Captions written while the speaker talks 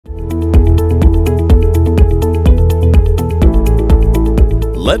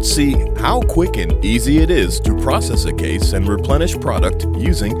Let's see how quick and easy it is to process a case and replenish product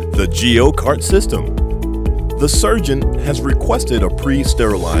using the GEO CART system. The surgeon has requested a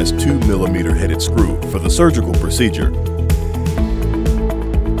pre-sterilized 2mm headed screw for the surgical procedure.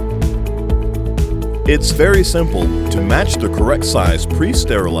 It's very simple to match the correct size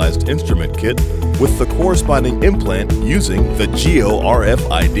pre-sterilized instrument kit with the corresponding implant using the GEO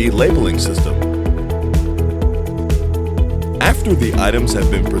RFID labeling system. After the items have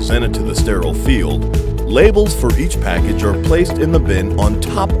been presented to the sterile field, labels for each package are placed in the bin on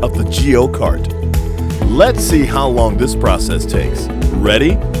top of the GEO CART. Let's see how long this process takes.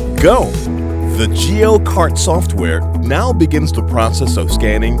 Ready? Go! The GEO CART software now begins the process of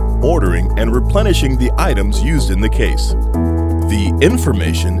scanning, ordering, and replenishing the items used in the case. The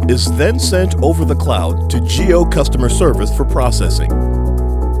information is then sent over the cloud to GEO customer service for processing.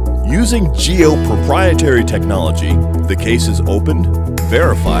 Using GEO proprietary technology, the case is opened,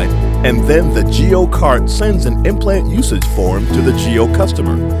 verified, and then the GEO CART sends an implant usage form to the GEO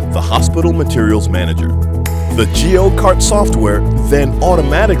customer, the hospital materials manager. The GEO CART software then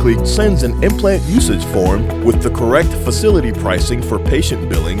automatically sends an implant usage form with the correct facility pricing for patient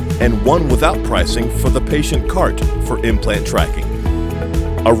billing and one without pricing for the patient cart for implant tracking.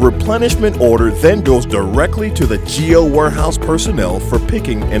 A replenishment order then goes directly to the GEO warehouse personnel for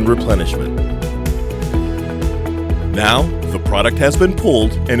picking and replenishment. Now, the product has been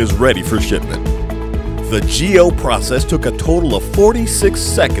pulled and is ready for shipment. The GEO process took a total of 46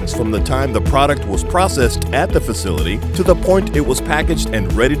 seconds from the time the product was processed at the facility to the point it was packaged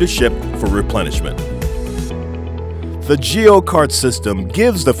and ready to ship for replenishment. The GEO CART system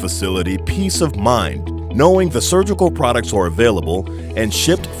gives the facility peace of mind, knowing the surgical products are available and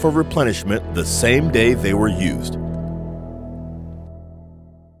shipped for replenishment the same day they were used.